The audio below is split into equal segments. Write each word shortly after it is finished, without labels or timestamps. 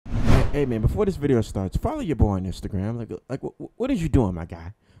Hey man, before this video starts, follow your boy on Instagram. What is you doing, my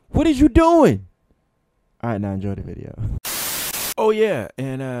guy? What is you doing? All right, now enjoy the video. Oh yeah,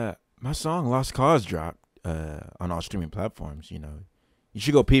 and my song "Lost Cause" dropped on all streaming platforms. You know, you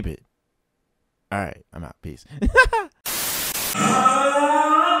should go peep it. All right, I'm out. Peace.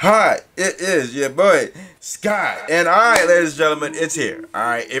 Hi, it is your boy Scott, and all right, ladies and gentlemen, it's here. All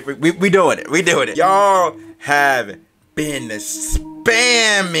right, we doing it. We doing it. Y'all have been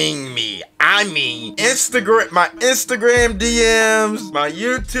spamming me. I mean, my Instagram DMs, my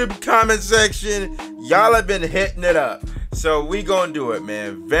YouTube comment section. Y'all have been hitting it up. So we gonna do it,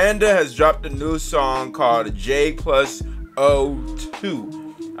 man. Vannda has dropped a new song called J+O2.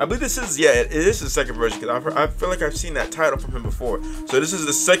 I believe this is, yeah, it is the second version because I feel like I've seen that title from him before. So this is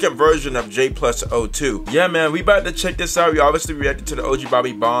the second version of J+O2. Yeah, man, we about to check this out. We obviously reacted to the OG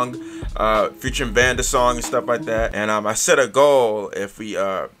Bobby Bong featuring Vannda song and stuff like that. And I set a goal if we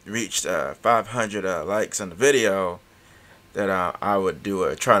reached 500 likes on the video that I would do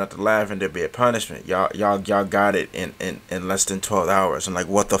a try not to laugh and there'd be a punishment. Y'all got it in less than 12 hours. I'm like,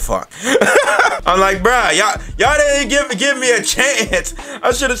 what the fuck? I'm like, bruh, y'all didn't give me a chance.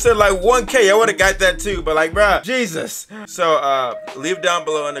 I should have said like 1K. I would have got that too, but like, bruh, Jesus. So leave down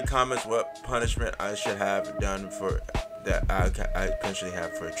below in the comments what punishment I should have done for that I potentially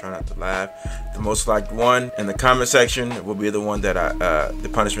have for trying not to laugh. The most liked one in the comment section will be the one that the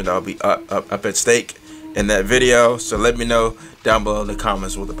punishment that will be up at stake in that video. So let me know down below in the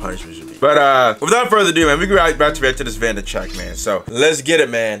comments what the punishment should be. But without further ado, man, we about to react to this Vannda track, man. So let's get it,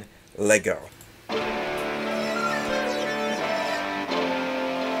 man. Let go.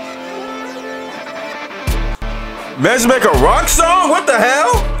 Man's make a rock song? What the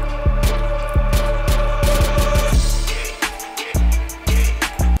hell?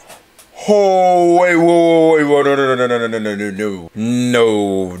 Oh, wait, whoa,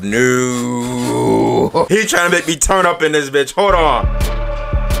 no. He trying to make me turn up in this bitch. Hold on.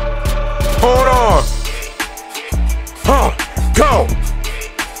 Huh, go.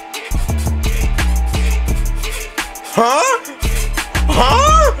 Huh?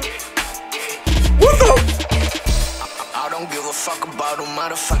 What the? I don't give a fuck about a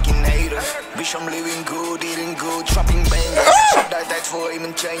motherfucking hater. Bitch, I'm living good, eating good, dropping bangers. That's for him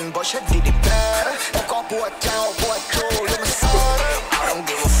and chain, but shit did it better. I don't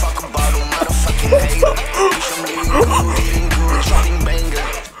give a fuck about a motherfucking hater. Bitch, I'm living good, eating good, dropping bangers.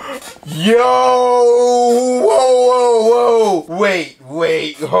 Yo, whoa. Wait,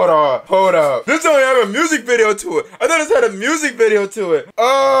 hold up. This don't have a music video to it. I thought this had a music video to it.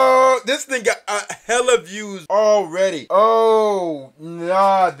 Oh, this thing got a hella views already. Oh,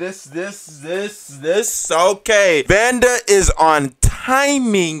 nah, this, okay. Vannda is on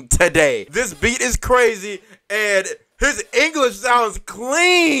timing today. This beat is crazy, and his English sounds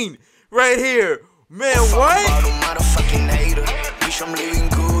clean right here. Man, what? I'm living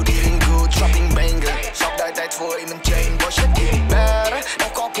good, eating good, dropping banger. Shop that for him and chain, but shit did it better.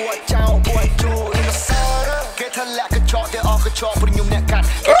 Don't call boy down, boy do in the center. Get her like a chalk, they all a chalk, bring your neck out.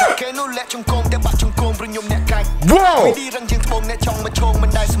 Get no let you come, they back you come, bring your neck out. Whoa! We did run jing bone, that chong, my chong,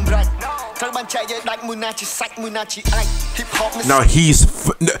 man, that's some right. Tell man, chay, like Munachi, sack Munachi, I hip hop. Now he's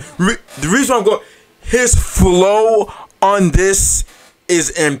the reason I'm going, his flow on this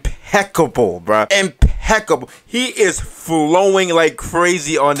is impeccable, bruh. Impeccable. He is flowing like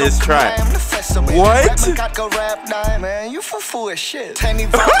crazy on this track. What? Man, you full of shit. Tell me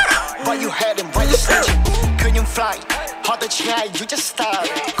why you had him, why you snitching? Couldn't you fly? Hard to try, you just start.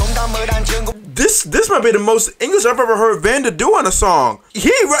 This might be the most English I've ever heard Vannda do on a song.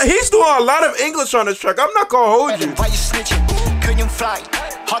 He's doing a lot of English on this track. I'm not gonna hold you. Why you snitching? Couldn't you fly?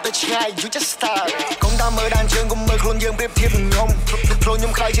 Hard to try, you just start. Catch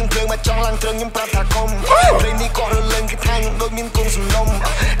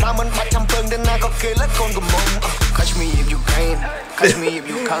me if you can, catch me if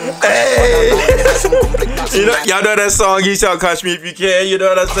you can. Y'all know that song, he shall catch me if you can, you know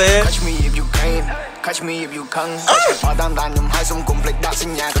what I'm saying? Catch me if you can, catch me if you can.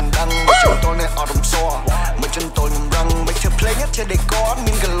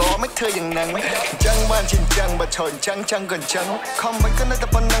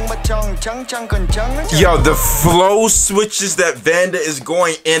 Yo, the flow switches that Vannda is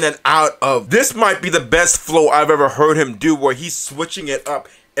going in and out of. This might be the best flow I've ever heard him do, where he's switching it up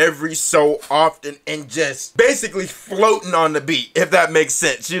every so often and just basically floating on the beat, if that makes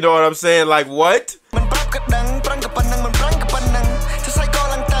sense. You know what I'm saying? Like, what?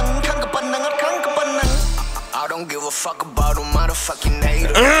 I don't give a fuck about a motherfucking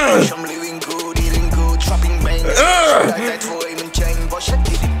hater. I'm living good, eating good, dropping bangers. That's for him and chain, but shit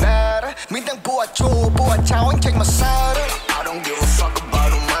did it better. I don't give a fuck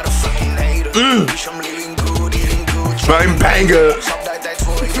about a motherfucking hater. Bitch, I'm living good, eating good. I'm banger.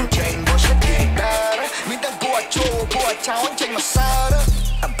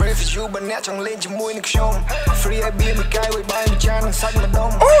 I pray for you, but not on lynch and winning show. Free I be a guy with my chan and side my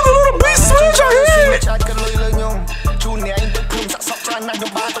dome. Oh, the little beast switch out here. Chat can lay young. Junior ain't the plumes at such a night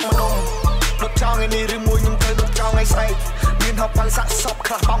of battle. Look down and it remove him to the town I say. Mean her pals at sub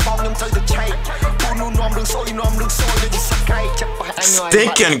clap on him to the chain.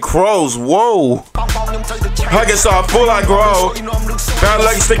 Stinking crows, whoa. Hugging saw full on crow. Bad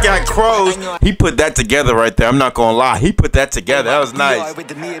lucky stinking crows. He put that together right there. I'm not gonna lie. He put that together. That was nice.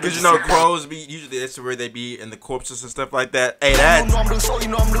 Cause you know crows be usually that's where they be in the corpses and stuff like that. Hey, that.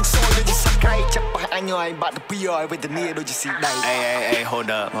 Hey, hold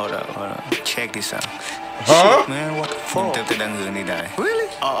up. Check this out. Huh? Shit, man, what the fuck? Really?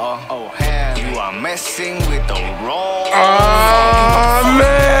 Oh, hell. You are messing with the wrong. Oh,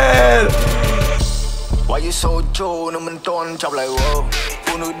 man. Why you so Joe? No man don't chop like whoa.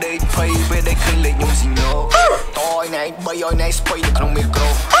 Puno they pay where they can let you see no. Toy night, buy your nice pay the chrome micro.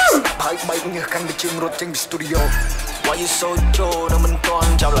 Pipe bike you can be chim rotting studio. Why you so Joe? No man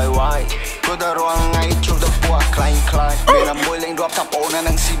don't chop like why? Put the wrong night, choose the poor climb. When I'm boiling drop top on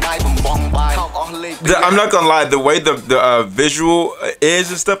and see my bong by. I'm not gonna lie, the way the visual is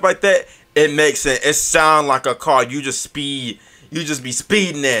and stuff like that, it makes it. It sound like a car. You just be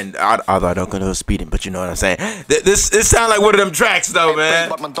speeding in. Although I don't go speeding, but you know what I'm saying. It sound like one of them tracks though, man.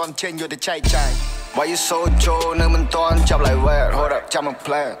 Why you so Joe? No man don't chop like where? Hold up, jump and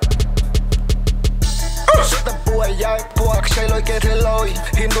play.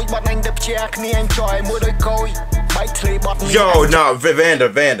 Yo, no,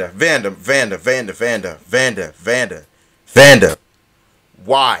 Vannda.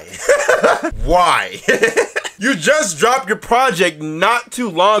 Why? Why? You just dropped your project not too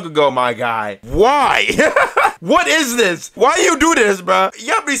long ago, my guy. Why? What is this? Why you do this, bro?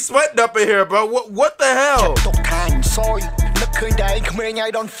 Y'all be sweating up in here, bro. What the hell?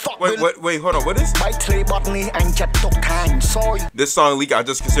 Wait, hold on. What is this song leak? I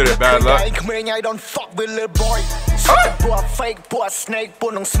just consider it bad luck.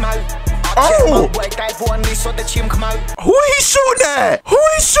 Oh! Who he shooting at? Who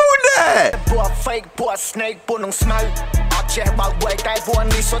he shooting at?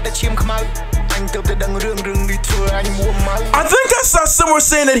 I think I saw someone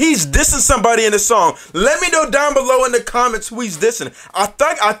saying that he's dissing somebody in the song. Let me know down below in the comments who he's dissing. I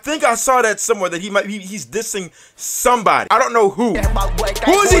think I saw that somewhere that he's dissing somebody. I don't know who.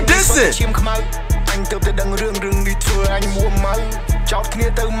 Who is he dissing?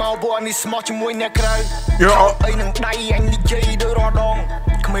 You're all...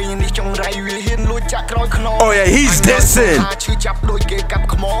 Oh yeah, he's dissing.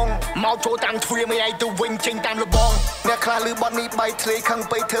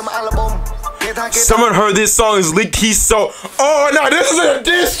 Someone heard this song is leaked. He's so... Oh no, this is a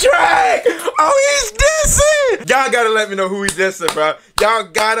diss track. Oh, he's dissing. Y'all gotta let me know who he's dissing, bro. Y'all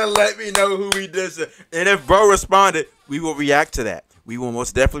gotta let me know who he dissing. And if bro responded, we will react to that. We will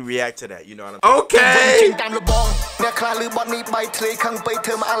most definitely react to that. You know what I'm saying? Okay.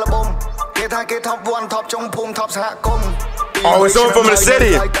 Oh, it's someone from the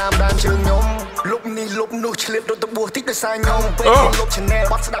city.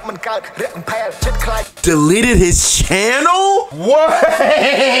 Deleted his channel? What?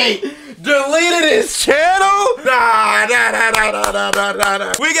 Deleted his channel? Nah.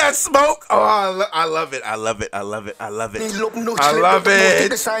 We got smoke. Oh, I love it. I love it.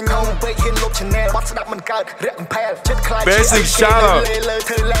 Basic shout out.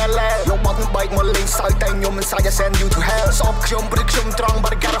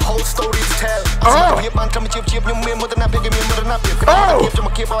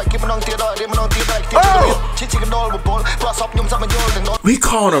 We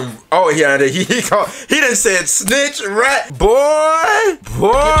called him. Oh yeah, he done said snitch, rat, boy.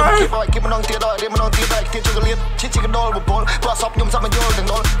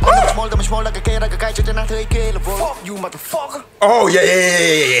 You motherfucker. Oh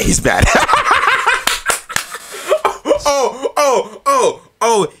yeah, he's bad.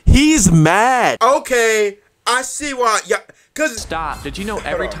 Oh, he's mad. Okay, I see why. Yeah, cause stop. Did you know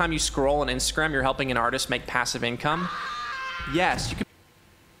every time you scroll on Instagram, you're helping an artist make passive income? Yes, you can.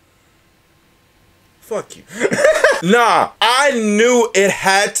 Fuck you. Nah, I knew it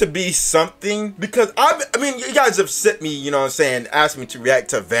had to be something because I mean, you guys have sent me, you know what I'm saying, asked me to react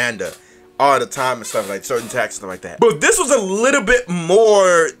to Vannda all the time and stuff, like certain tags and stuff like that. But this was a little bit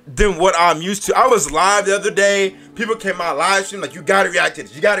more than what I'm used to. I was live the other day. People came out live stream like, you gotta react to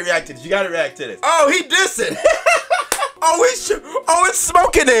this, you gotta react to this, you gotta react to this. Oh, he dissing. Oh, it's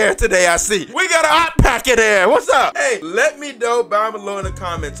smoking there today, I see. We got a hot pack in there. What's up? Hey, let me know down below in the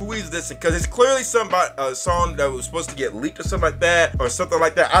comments who he's dissing, because it's clearly somebody, a song that was supposed to get leaked or something like that, or something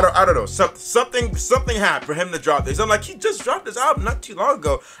like that. I don't know. Something happened for him to drop this. I'm like, he just dropped this album not too long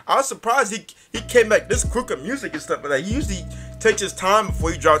ago. I was surprised he came back this quick of music and stuff like that. He usually takes his time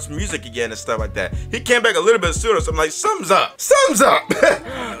before he drops music again and stuff like that. He came back a little bit sooner, so I'm like, something's up. Something's up.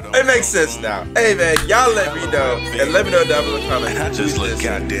 It makes sense now. Hey man, y'all let me know, and let me know down below in the comments. I just look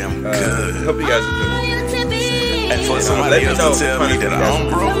goddamn good. Hope you guys enjoy. And for somebody else to tell me that I'm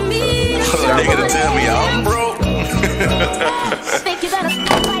broke, for a nigga to tell me I'm broke. $1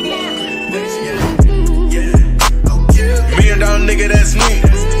 million nigga, that's me.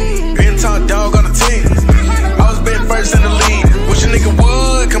 Been top dog on the team. I was been first in the league. Wish a nigga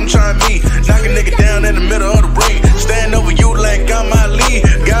would come try me. Knock a nigga down in the middle of the ring. Stand over you like I'm my lead.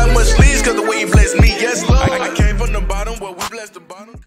 Got much leads cause the way you bless me. Yes, Lord. I came from the bottom where we bless the bottom.